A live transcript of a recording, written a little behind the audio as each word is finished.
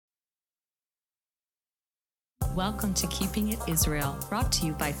Welcome to Keeping It Israel, brought to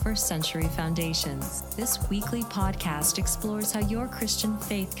you by First Century Foundations. This weekly podcast explores how your Christian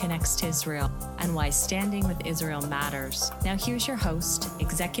faith connects to Israel and why standing with Israel matters. Now here's your host,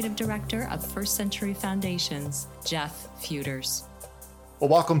 Executive Director of First Century Foundations, Jeff Feuders. Well,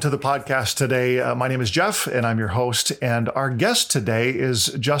 welcome to the podcast today. My name is Jeff, and I'm your host. And our guest today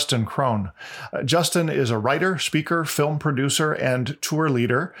is Justin Krohn. Justin is a writer, speaker, film producer, and tour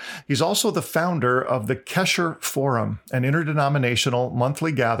leader. He's also the founder of the Kesher Forum, an interdenominational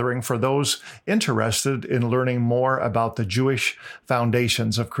monthly gathering for those interested in learning more about the Jewish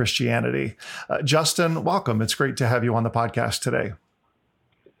foundations of Christianity. Justin, welcome. It's great to have you on the podcast today.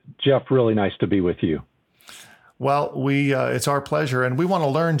 Jeff, really nice to be with you. Well, it's our pleasure, and we want to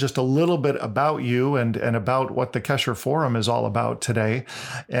learn just a little bit about you and about what the Kesher Forum is all about today.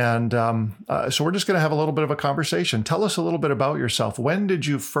 And so we're just going to have a little bit of a conversation. Tell us a little bit about yourself. When did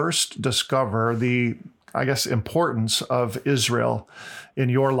you first discover the, importance of Israel in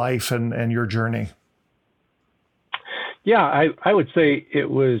your life and your journey? Yeah, I would say it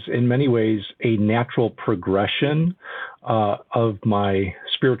was in many ways a natural progression of my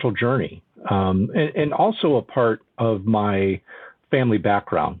spiritual journey. And also a part of my family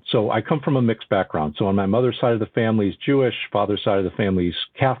background. So I come from a mixed background. So on my mother's side of the family is Jewish, father's side of the family is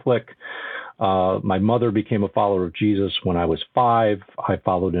Catholic. My mother became a follower of Jesus when I was 5. I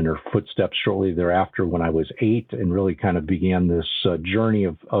followed in her footsteps shortly thereafter when I was 8, and really kind of began this journey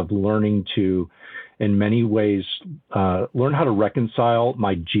of learning to, in many ways, learn how to reconcile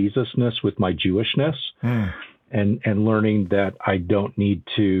my Jesusness with my Jewishness. And learning that I don't need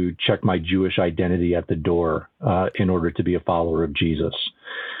to check my Jewish identity at the door in order to be a follower of Jesus.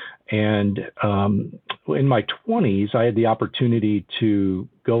 And in my 20s, I had the opportunity to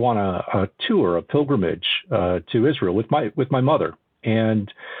go on a tour, a pilgrimage to Israel with my mother.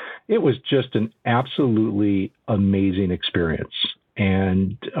 And it was just an absolutely amazing experience.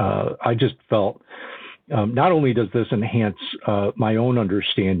 And I just felt not only does this enhance my own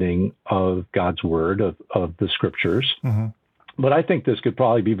understanding of God's word, of the scriptures, but I think this could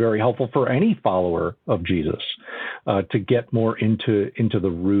probably be very helpful for any follower of Jesus to get more into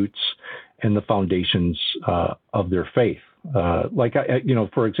the roots and the foundations of their faith.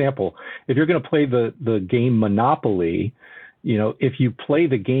 For example, if you're going to play the game Monopoly, if you play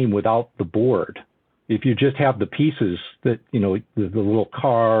the game without the board, if you just have the pieces that, the little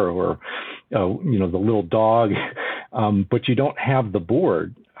car or, the little dog, but you don't have the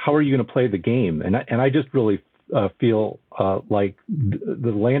board, how are you going to play the game? And I just really feel like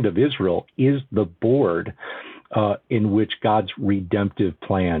the land of Israel is the board in which God's redemptive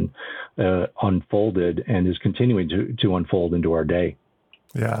plan unfolded and is continuing to unfold into our day.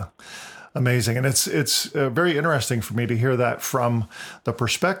 Yeah. Amazing. And it's very interesting for me to hear that from the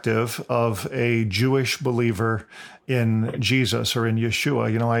perspective of a Jewish believer in Jesus or in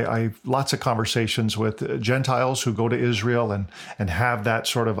Yeshua. I lots of conversations with Gentiles who go to Israel and have that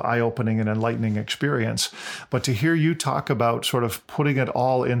sort of eye-opening and enlightening experience. But to hear you talk about sort of putting it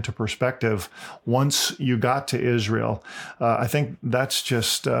all into perspective once you got to Israel, I think that's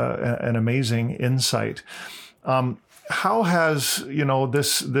just an amazing insight. How has,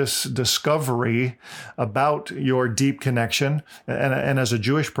 this discovery about your deep connection, and as a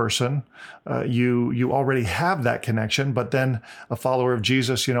Jewish person, you already have that connection, but then a follower of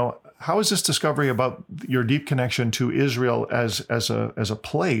Jesus, how has this discovery about your deep connection to Israel as a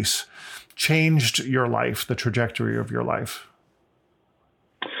place changed your life, the trajectory of your life?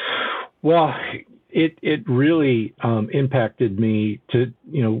 Well, it really impacted me to,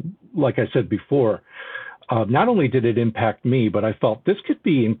 like I said before, not only did it impact me, but I felt this could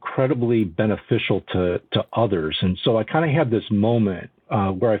be incredibly beneficial to others. And so I kind of had this moment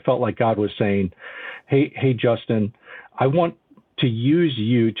where I felt like God was saying, hey, Justin, I want to use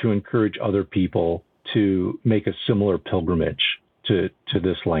you to encourage other people to make a similar pilgrimage to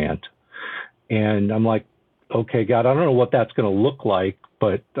this land. And I'm like, okay, God, I don't know what that's going to look like,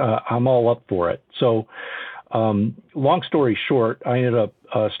 but I'm all up for it. So long story short, I ended up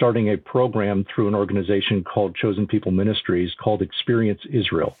starting a program through an organization called Chosen People Ministries called Experience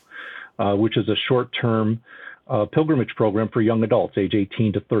Israel, which is a short-term pilgrimage program for young adults, age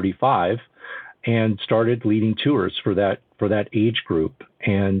 18 to 35, and started leading tours for that age group.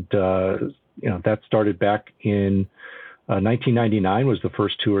 And that started back in 1999 was the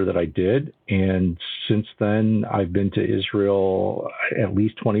first tour that I did, and since then I've been to Israel at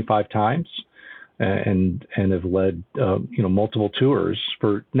least 25 times. And have led multiple tours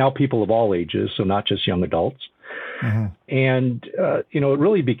for now people of all ages, so not just young adults. And it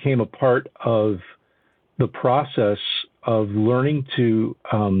really became a part of the process of learning to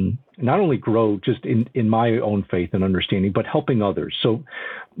not only grow just in my own faith and understanding, but helping others. So,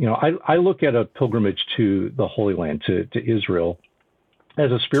 I look at a pilgrimage to the Holy Land, to Israel,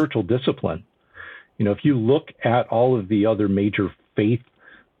 as a spiritual discipline. If you look at all of the other major faith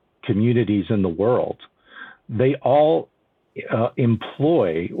communities in the world, they all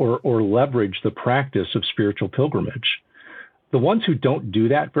employ or leverage the practice of spiritual pilgrimage. The ones who don't do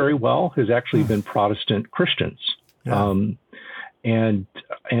that very well has actually been Protestant Christians. Yeah. And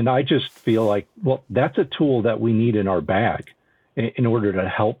I just feel like, well, that's a tool that we need in our bag in order to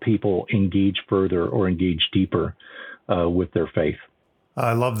help people engage further or engage deeper with their faith.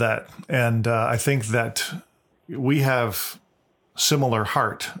 I love that. And I think that we have similar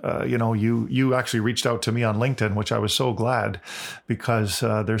heart. You actually reached out to me on LinkedIn, which I was so glad, because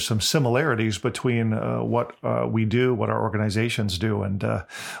there's some similarities between what we do, what our organizations do. And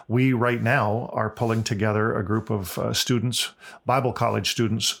we right now are pulling together a group of students, Bible college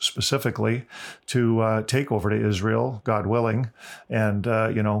students specifically, to take over to Israel, God willing, and,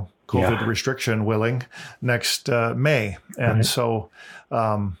 COVID restriction willing, next May. And right. So,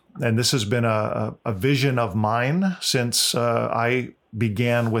 and this has been a vision of mine since I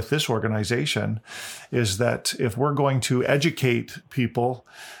began with this organization, is that if we're going to educate people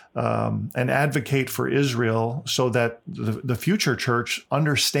and advocate for Israel so that the future church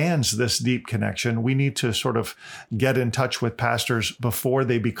understands this deep connection, we need to sort of get in touch with pastors before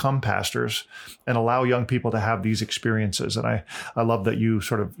they become pastors and allow young people to have these experiences. And I love that you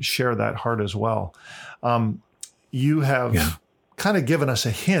sort of share that heart as well. You have kind of given us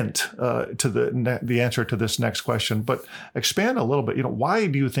a hint to the answer to this next question, but expand a little bit. Why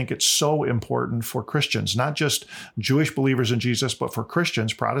do you think it's so important for Christians, not just Jewish believers in Jesus, but for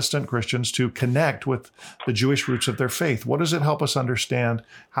Christians, Protestant Christians, to connect with the Jewish roots of their faith? What does it help us understand?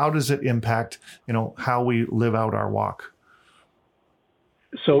 How does it impact, how we live out our walk?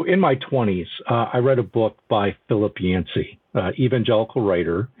 So in my 20s, I read a book by Philip Yancey, evangelical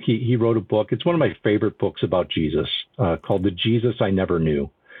writer. He wrote a book. It's one of my favorite books about Jesus, called The Jesus I Never Knew.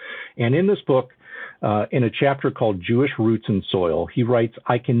 And in this book, in a chapter called Jewish Roots and Soil, he writes,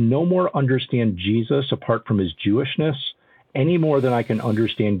 "I can no more understand Jesus apart from his Jewishness any more than I can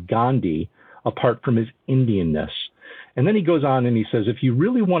understand Gandhi apart from his Indianness." And then he goes on and he says, if you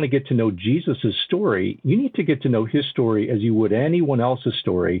really want to get to know Jesus' story, you need to get to know his story as you would anyone else's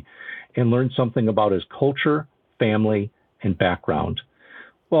story and learn something about his culture, family, and background.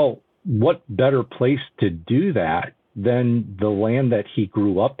 Well, what better place to do that than the land that he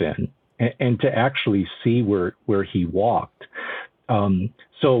grew up in and to actually see where he walked?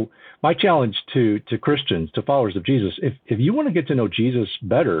 So my challenge to Christians, to followers of Jesus, if you want to get to know Jesus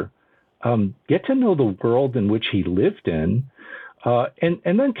better, get to know the world in which he lived in, and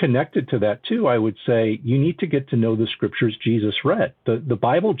then connected to that too, I would say you need to get to know the scriptures Jesus read, the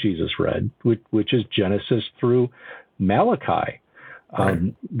Bible Jesus read, which is Genesis through Malachi.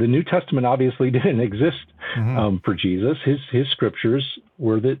 Right. The New Testament obviously didn't exist for Jesus. His scriptures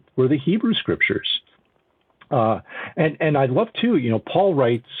were the Hebrew scriptures, and I love too. Paul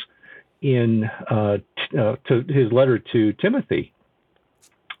writes in to his letter to Timothy.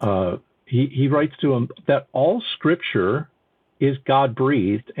 He writes to him that all scripture is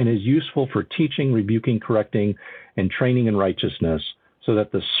God-breathed and is useful for teaching, rebuking, correcting, and training in righteousness, so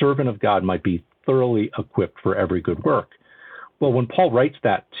that the servant of God might be thoroughly equipped for every good work. Well, when Paul writes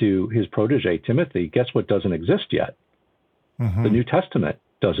that to his protege, Timothy, guess what doesn't exist yet? The New Testament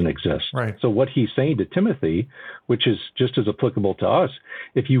doesn't exist. Right. So what he's saying to Timothy, which is just as applicable to us,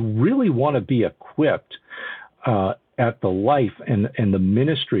 if you really want to be equipped at the life and the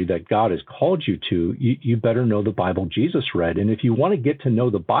ministry that God has called you to, you better know the Bible Jesus read. And if you want to get to know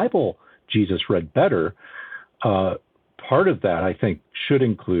the Bible Jesus read better, part of that, I think, should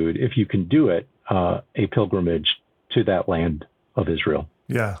include, if you can do it, a pilgrimage to that land of Israel.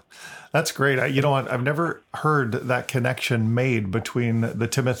 Yeah, that's great. You know what? I've never heard that connection made between the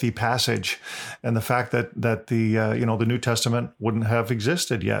Timothy passage and the fact that the the New Testament wouldn't have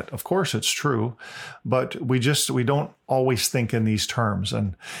existed yet. Of course, it's true, but we don't always think in these terms.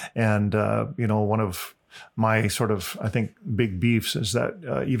 And one of my sort of, I think, big beefs is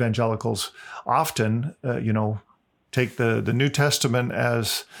that evangelicals often take the New Testament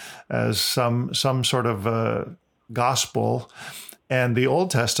as some sort of gospel, and the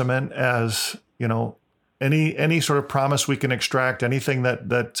Old Testament as, any sort of promise we can extract, anything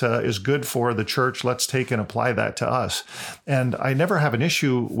that is good for the church, let's take and apply that to us. And I never have an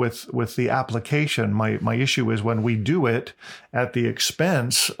issue with the application. My issue is when we do it at the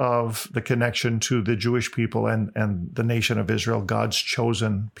expense of the connection to the Jewish people and the nation of Israel, God's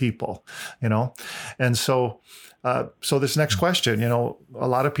chosen people, And so this next question, a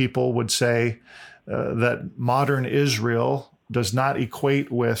lot of people would say that modern Israel does not equate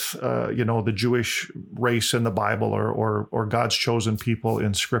with, the Jewish race in the Bible or God's chosen people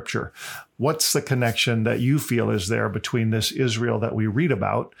in Scripture. What's the connection that you feel is there between this Israel that we read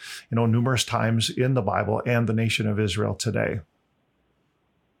about, numerous times in the Bible and the nation of Israel today?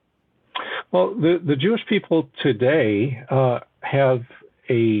 Well, the Jewish people today have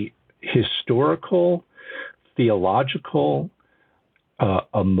a historical, theological,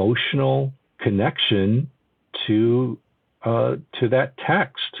 emotional connection to that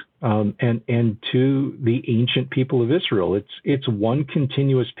text and to the ancient people of Israel. It's one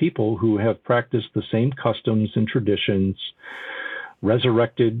continuous people who have practiced the same customs and traditions,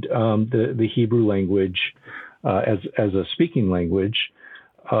 resurrected the Hebrew language as a speaking language,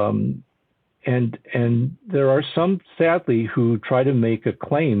 and there are some, sadly, who try to make a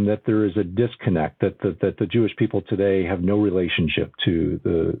claim that there is a disconnect, that the Jewish people today have no relationship to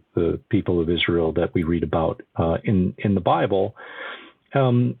the people of Israel that we read about in the Bible,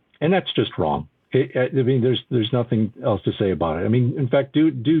 and that's just wrong. There's nothing else to say about it. In fact,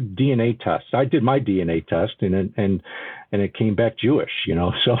 do DNA tests. I did my DNA test, and it came back Jewish.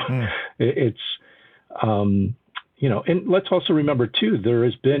 So it's. And let's also remember, too, there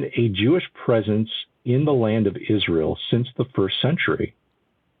has been a Jewish presence in the land of Israel since the first century.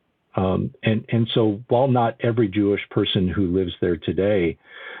 And so while not every Jewish person who lives there today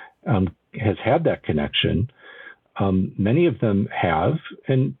has had that connection, many of them have.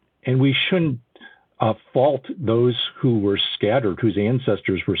 And we shouldn't fault those who were scattered, whose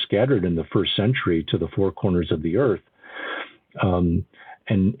ancestors were scattered in the first century to the four corners of the earth.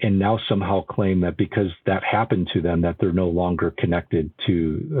 And now somehow claim that because that happened to them, that they're no longer connected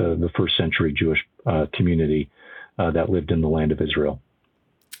to the first century Jewish community that lived in the land of Israel.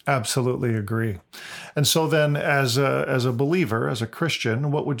 Absolutely agree. And so then as a believer, as a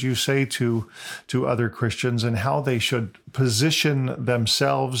Christian, what would you say to other Christians and how they should position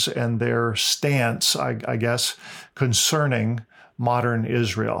themselves and their stance, I guess, concerning modern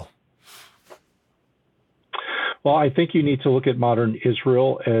Israel? Well, I think you need to look at modern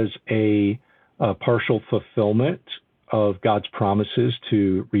Israel as a partial fulfillment of God's promises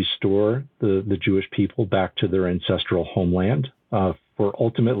to restore the Jewish people back to their ancestral homeland for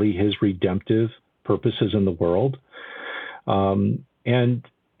ultimately his redemptive purposes in the world.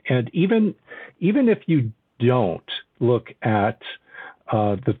 And even if you don't look at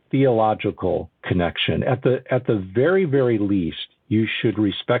the theological connection, at the very, very least, you should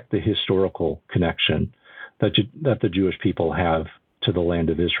respect the historical connection that the Jewish people have to the land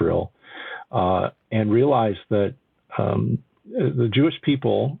of Israel, and realize that the Jewish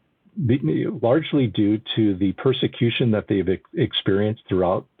people, largely due to the persecution that they've experienced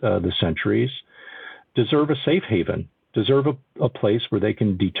throughout the centuries, deserve a safe haven, deserve a place where they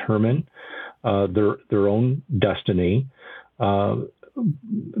can determine their own destiny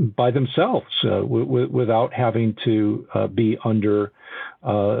by themselves, without having to be under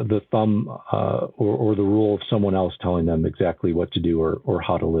the thumb or the rule of someone else telling them exactly what to do or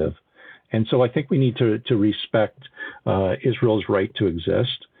how to live. And so I think we need to respect Israel's right to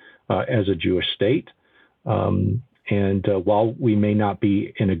exist as a Jewish state. And while we may not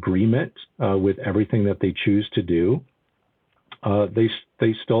be in agreement with everything that they choose to do,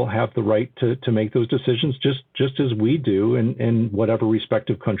 they still have the right to make those decisions just as we do in whatever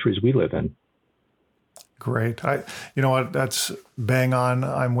respective countries we live in. Great. You know what? That's bang on.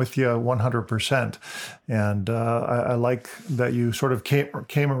 I'm with you 100%. And I like that you sort of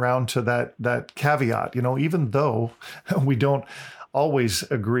came around to that caveat. Even though we don't always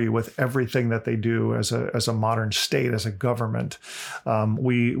agree with everything that they do as a modern state, as a government,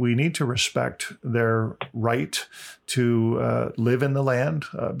 we need to respect their right to live in the land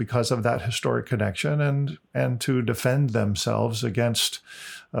because of that historic connection and to defend themselves against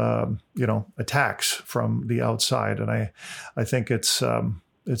attacks from the outside. And I think it's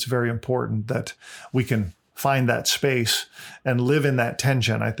very important that we can find that space and live in that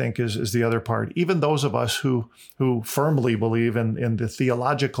tension, I think is the other part. Even those of us who firmly believe in the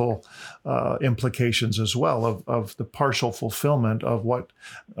theological implications as well of the partial fulfillment of what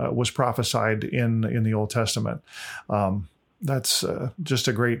was prophesied in the Old Testament. That's just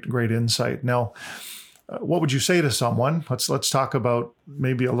a great insight. Now, what would you say to someone? Let's talk about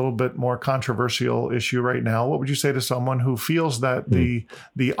maybe a little bit more controversial issue right now. What would you say to someone who feels that the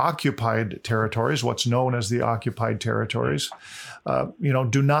occupied territories, what's known as the occupied territories,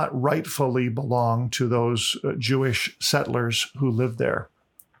 do not rightfully belong to those Jewish settlers who live there?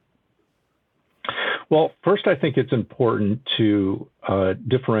 Well, first, I think it's important to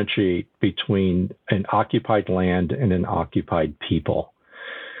differentiate between an occupied land and an occupied people.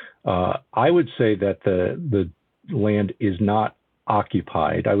 I would say that the land is not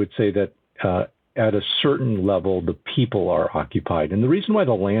occupied. I would say that at a certain level, the people are occupied. And the reason why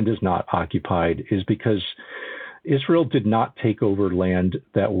the land is not occupied is because Israel did not take over land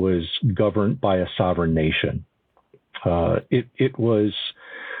that was governed by a sovereign nation. It was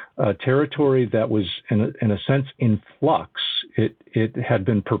a territory that was, in a sense, in flux. It had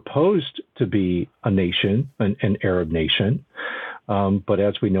been proposed to be a nation, an Arab nation. But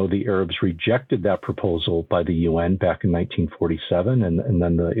as we know, the Arabs rejected that proposal by the UN back in 1947 and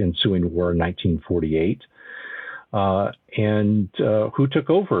then the ensuing war in 1948. Who took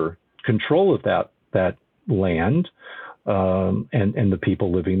over control of that land and the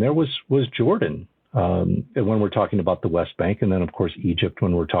people living there was Jordan. When we're talking about the West Bank, and then, of course, Egypt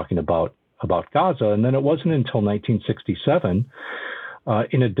when we're talking about Gaza. And then it wasn't until 1967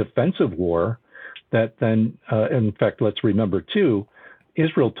 in a defensive war that then, in fact, let's remember, too,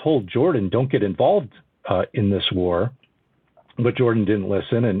 Israel told Jordan, don't get involved in this war. But Jordan didn't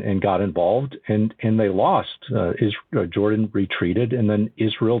listen and got involved, and they lost. Jordan retreated, and then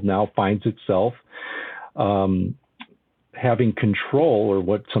Israel now finds itself having control, or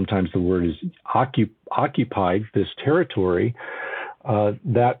what sometimes the word is occupied, this territory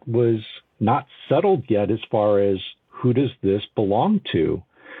that was not settled yet as far as who does this belong to.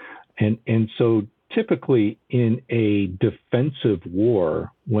 And so typically in a defensive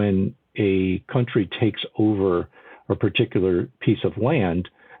war, when a country takes over a particular piece of land,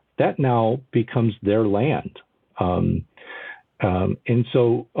 that now becomes their land. And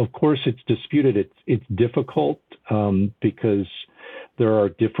so, of course, it's disputed. It's difficult because there are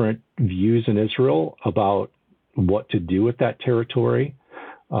different views in Israel about what to do with that territory.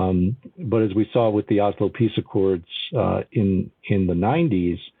 But as we saw with the Oslo Peace Accords in the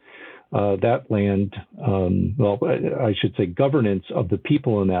 90s, that land, I should say governance of the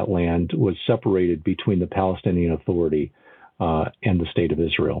people in that land was separated between the Palestinian Authority and the State of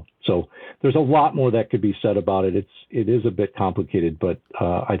Israel. So there's a lot more that could be said about it. It is a bit complicated, but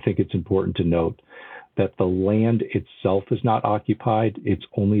I think it's important to note that the land itself is not occupied. It's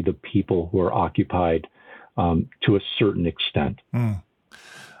only the people who are occupied to a certain extent.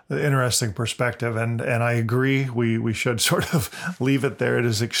 Interesting perspective, and I agree. We should sort of leave it there. It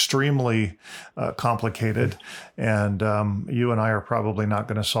is extremely complicated, and you and I are probably not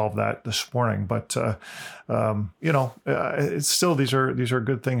going to solve that this morning. But it's still these are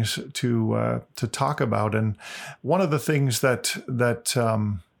good things to talk about. And one of the things that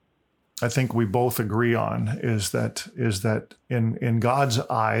I think we both agree on is that in God's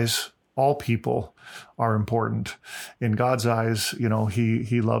eyes, all people are important. In God's eyes,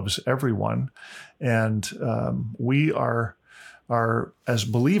 He loves everyone, and we are as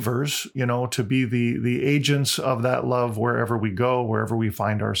believers, to be the agents of that love wherever we go, wherever we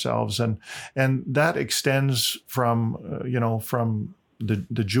find ourselves, and that extends from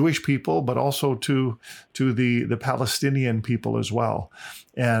the Jewish people, but also to the Palestinian people as well.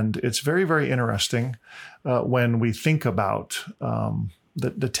 And it's very, very interesting when we think about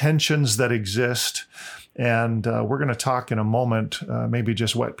the tensions that exist. And we're going to talk in a moment, maybe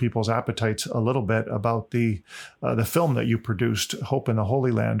just whet people's appetites a little bit about the film that you produced, Hope in the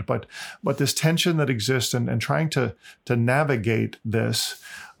Holy Land. But this tension that exists and trying to navigate this,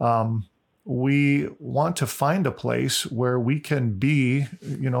 we want to find a place where we can be,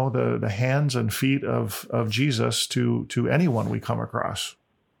 the hands and feet of Jesus to anyone we come across.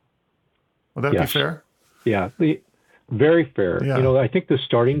 Would that be fair? Yeah. Very fair. Yeah. I think the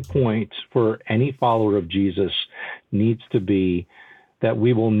starting point for any follower of Jesus needs to be that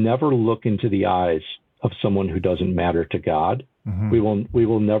we will never look into the eyes of someone who doesn't matter to God. Mm-hmm. We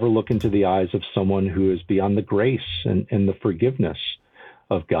will never look into the eyes of someone who is beyond the grace and the forgiveness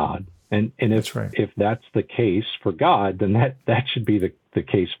of God. And if that's the case for God, then that should be the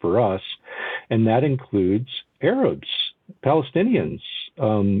case for us. And that includes Arabs, Palestinians,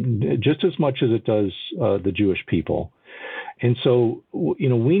 just as much as it does the Jewish people. And so,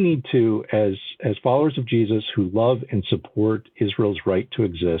 we need to, as followers of Jesus who love and support Israel's right to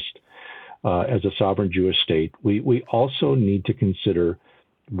exist as a sovereign Jewish state, we also need to consider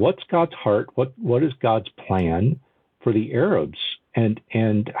what's God's heart, what is God's plan for the Arabs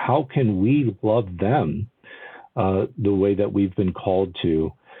and how can we love them the way that we've been called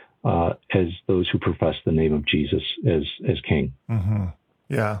to as those who profess the name of Jesus as King. Mm-hmm.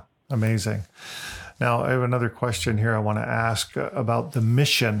 Yeah, amazing. Now, I have another question here I want to ask about the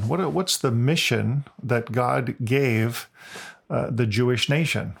mission. What's the mission that God gave the Jewish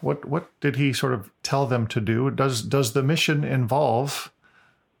nation? What did he sort of tell them to do? Does the mission involve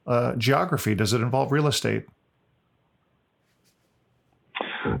geography? Does it involve real estate?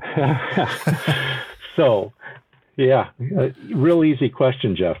 So, yeah, real easy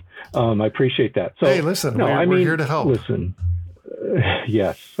question, Jeff. I appreciate that. So, hey, listen, we're here to help. Listen,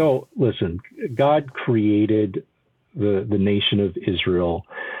 yes. So, listen, God created the nation of Israel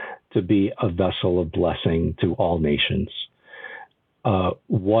to be a vessel of blessing to all nations.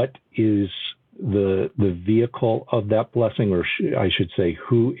 What is the vehicle of that blessing, or I should say,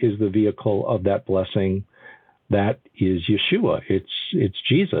 who is the vehicle of that blessing? That is Yeshua. It's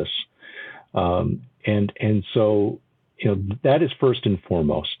Jesus. And so, that is first and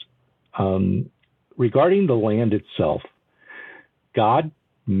foremost. Regarding the land itself, God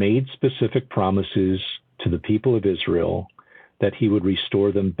made specific promises to the people of Israel that he would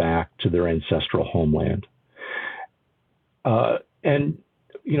restore them back to their ancestral homeland. And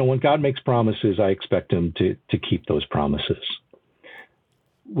when God makes promises, I expect him to keep those promises.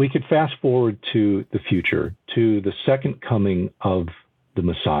 We could fast forward to the future, to the second coming of the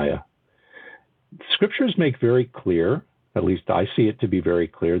Messiah. Scriptures make very clear, at least I see it to be very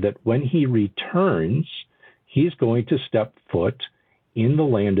clear, that when he returns, he's going to step foot in the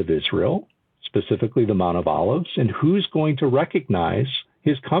land of Israel, specifically the Mount of Olives, and who's going to recognize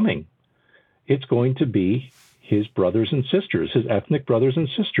his coming? It's going to be his brothers and sisters, his ethnic brothers and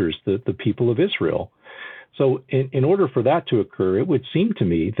sisters, the people of Israel. So in order for that to occur, it would seem to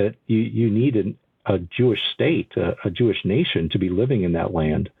me that you need a Jewish state, a Jewish nation to be living in that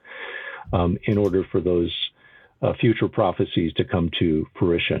land in order for those future prophecies to come to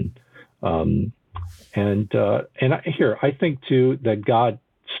fruition. And I think too that God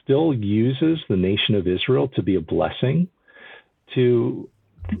still uses the nation of Israel to be a blessing to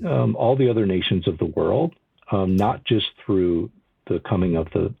all the other nations of the world, not just through the coming of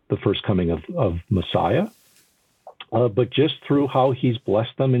the first coming of Messiah, but just through how he's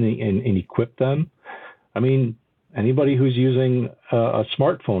blessed them and equipped them. I mean, anybody who's using a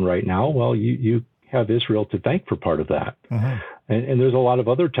smartphone right now, well, you have Israel to thank for part of that. Mm-hmm. And there's a lot of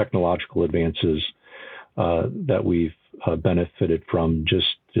other technological advances that we've benefited from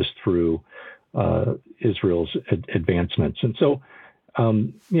just through Israel's advancements. And so,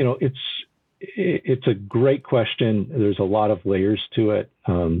 it's a great question. There's a lot of layers to it,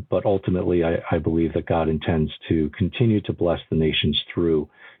 but ultimately, I believe that God intends to continue to bless the nations through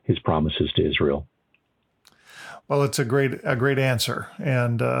his promises to Israel. Well, it's a great answer,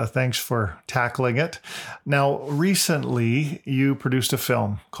 and thanks for tackling it. Now, recently, you produced a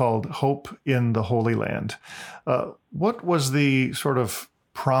film called Hope in the Holy Land. What was the sort of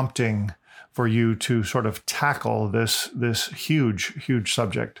prompting for you to sort of tackle this huge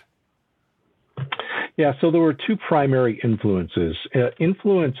subject? Yeah, so there were two primary influences.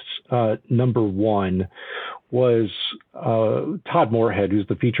 Influence number one was Todd Moorhead, who's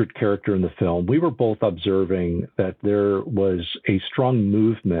the featured character in the film. We were both observing that there was a strong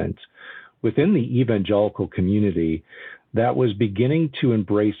movement within the evangelical community that was beginning to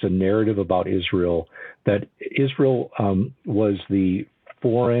embrace a narrative about Israel, that Israel was the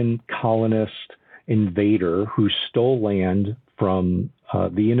foreign colonist invader who stole land from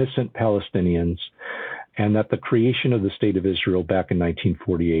the innocent Palestinians, and that the creation of the state of Israel back in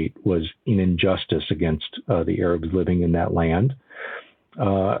 1948 was an injustice against the Arabs living in that land,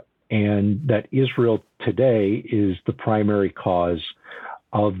 and that Israel today is the primary cause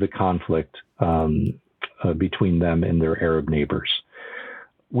of the conflict between them and their Arab neighbors.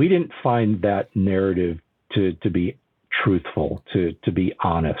 We didn't find that narrative to be truthful, to be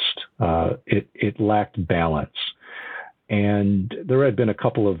honest. It lacked balance. And there had been a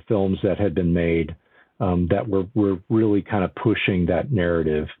couple of films that had been made that were really kind of pushing that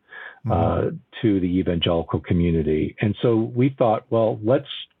narrative to the evangelical community. And so we thought, well, let's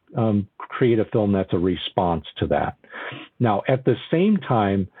create a film that's a response to that. Now, at the same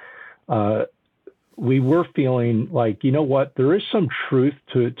time, we were feeling like, you know what, there is some truth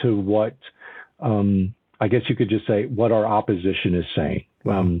to what, I guess you could just say, what our opposition is saying,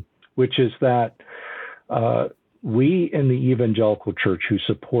 which is that we in the evangelical church who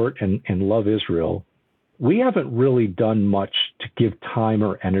support and love Israel, we haven't really done much to give time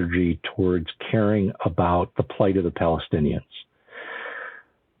or energy towards caring about the plight of the Palestinians.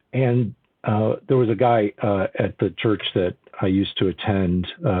 And there was a guy at the church that I used to attend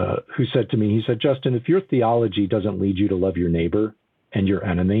who said to me, he said, Justin, if your theology doesn't lead you to love your neighbor and your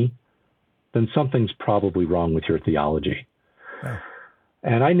enemy, then something's probably wrong with your theology. Yeah.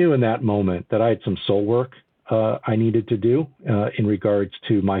 And I knew in that moment that I had some soul work I needed to do in regards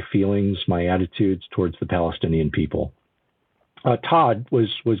to my feelings, my attitudes towards the Palestinian people. Todd was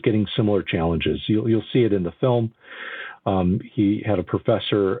getting similar challenges. You'll see it in the film. He had a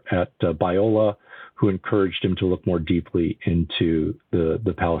professor at Biola who encouraged him to look more deeply into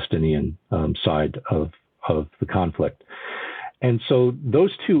the Palestinian side of the conflict. And so those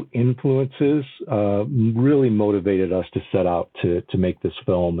two influences really motivated us to set out to make this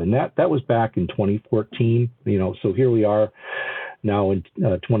film. And that was back in 2014, so here we are now in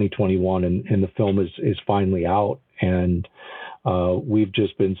 2021 and the film is finally out. And we've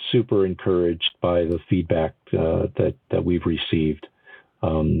just been super encouraged by the feedback that we've received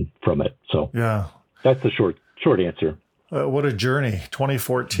from it. So yeah, that's the short answer. What a journey,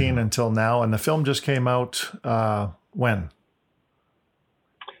 2014 until now. And the film just came out when?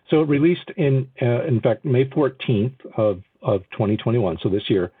 So it released in fact, May 14th of 2021, so this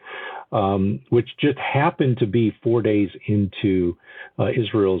year, which just happened to be 4 days into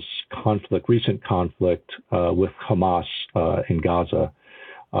Israel's recent conflict with Hamas in Gaza.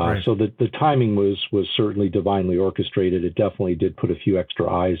 Right. So the timing was certainly divinely orchestrated. It definitely did put a few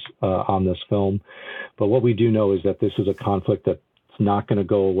extra eyes on this film. But what we do know is that this is a conflict that's not going to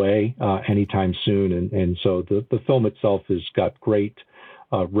go away anytime soon. And so the film itself has got great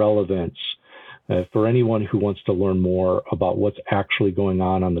relevance for anyone who wants to learn more about what's actually going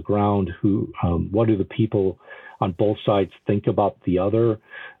on the ground, what do the people on both sides think about the other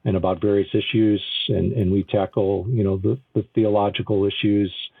and about various issues. And we tackle, the theological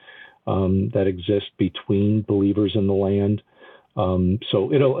issues that exist between believers in the land. So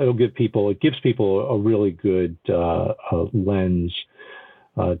it gives people a really good lens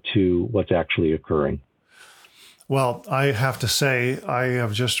to what's actually occurring. Well, I have to say, I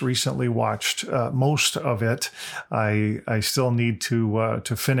have just recently watched most of it. I still need to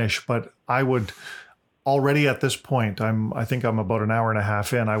finish, but I would already at this point, I think I'm about an hour and a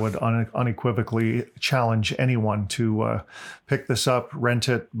half in. I would unequivocally challenge anyone to pick this up, rent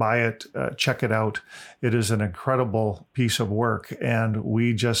it, buy it, check it out. It is an incredible piece of work, and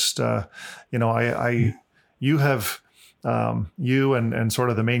we just, you have you and sort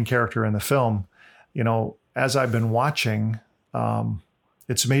of the main character in the film, as I've been watching,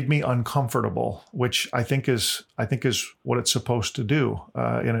 it's made me uncomfortable, which I think is what it's supposed to do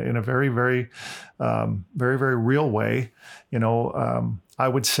in a very, very, very, very real way. I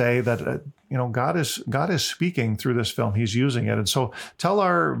would say that God is speaking through this film. He's using it, and so tell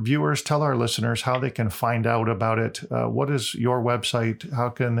our viewers, tell our listeners how they can find out about it. What is your website? How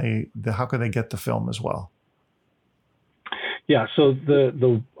can they get the film as well? Yeah, so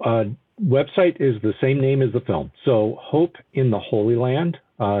the website is the same name as the film. So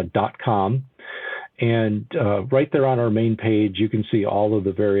hopeintheholyland.com. And right there on our main page, you can see all of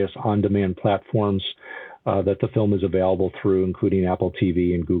the various on-demand platforms that the film is available through, including Apple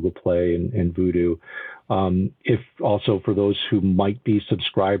TV and Google Play and Vudu. If also for those who might be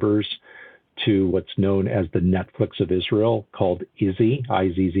subscribers to what's known as the Netflix of Israel, called Izzy,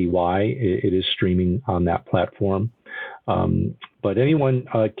 I-Z-Z-Y, it is streaming on that platform. But anyone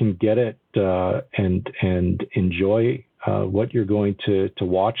can get it and enjoy what you're going to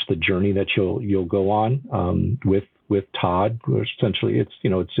watch, the journey that you'll go on with Todd. Essentially,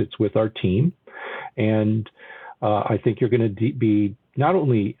 it's with our team, and I think you're going to be not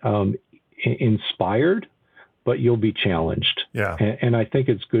only inspired, but you'll be challenged. Yeah. And I think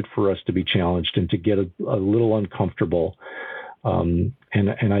it's good for us to be challenged and to get a little uncomfortable. And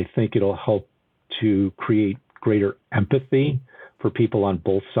I think it'll help to create greater empathy for people on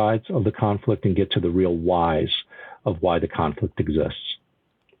both sides of the conflict and get to the real whys of why the conflict exists.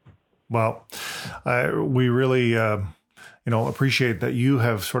 Well, we really, appreciate that you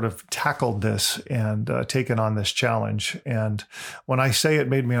have sort of tackled this and taken on this challenge. And when I say it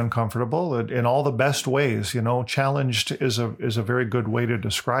made me uncomfortable, in all the best ways, challenged is a very good way to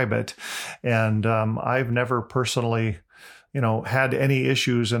describe it. And I've never personally, had any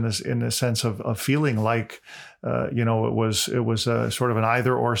issues in the sense of feeling like, it was a sort of an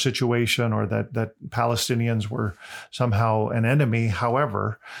either or situation, or that Palestinians were somehow an enemy.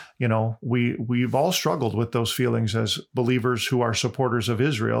 However, we've all struggled with those feelings as believers who are supporters of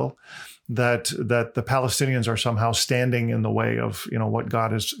Israel, that the Palestinians are somehow standing in the way of, what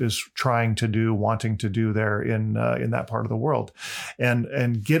God is trying to do, wanting to do there in that part of the world,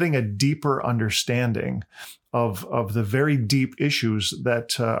 and getting a deeper understanding of the very deep issues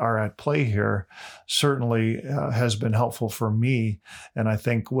that are at play here certainly has been helpful for me, and I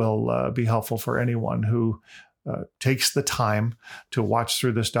think will be helpful for anyone who takes the time to watch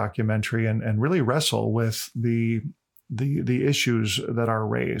through this documentary and really wrestle with the issues that are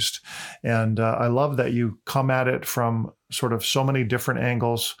raised. And I love that you come at it from sort of so many different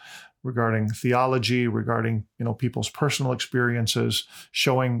angles regarding theology, regarding, people's personal experiences,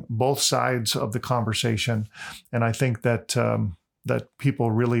 showing both sides of the conversation. And I think that that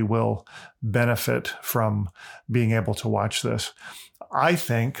people really will benefit from being able to watch this. I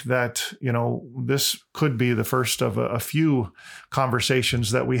think that, this could be the first of a few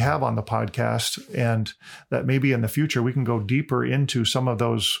conversations that we have on the podcast, and that maybe in the future we can go deeper into some of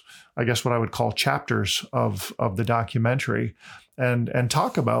those, I guess what I would call chapters of the documentary, and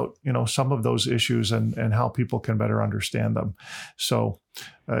talk about, some of those issues and how people can better understand them. So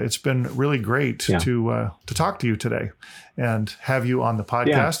it's been really great to talk to you today and have you on the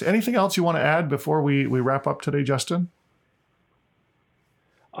podcast. Yeah. Anything else you want to add before we wrap up today, Justin?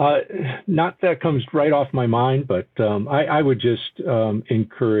 Not that comes right off my mind, but I would just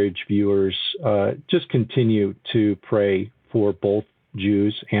encourage viewers, just continue to pray for both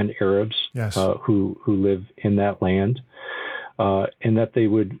Jews and Arabs who live in that land, and that they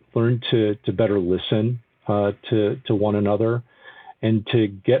would learn to better listen to one another, and to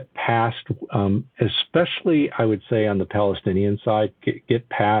get past, especially I would say on the Palestinian side, get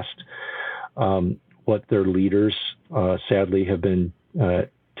past what their leaders sadly have been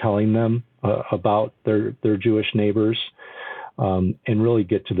telling them about their Jewish neighbors, and really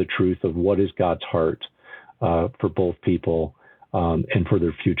get to the truth of what is God's heart for both people and for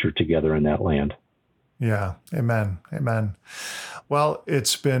their future together in that land. Yeah. Amen. Amen. Well,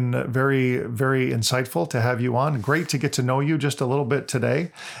 it's been very, very insightful to have you on. Great to get to know you just a little bit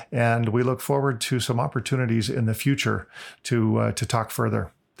today. And we look forward to some opportunities in the future to talk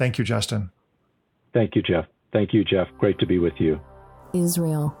further. Thank you, Justin. Thank you, Jeff. Thank you, Jeff. Great to be with you.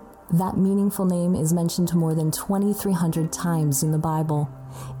 Israel. That meaningful name is mentioned more than 2,300 times in the Bible.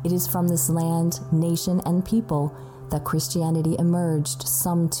 It is from this land, nation, and people that Christianity emerged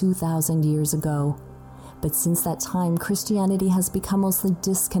some 2,000 years ago. But since that time, Christianity has become mostly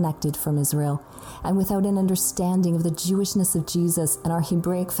disconnected from Israel, and without an understanding of the Jewishness of Jesus and our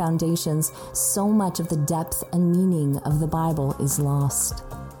Hebraic foundations, so much of the depth and meaning of the Bible is lost.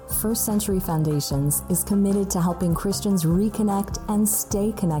 First Century Foundations is committed to helping Christians reconnect and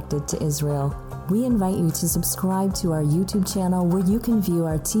stay connected to Israel. We invite you to subscribe to our YouTube channel, where you can view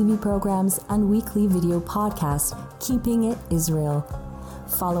our TV programs and weekly video podcast, Keeping It Israel.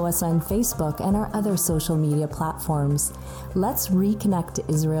 Follow us on Facebook and our other social media platforms. Let's reconnect to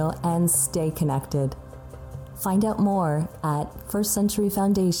Israel and stay connected. Find out more at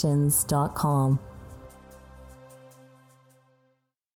firstcenturyfoundations.com.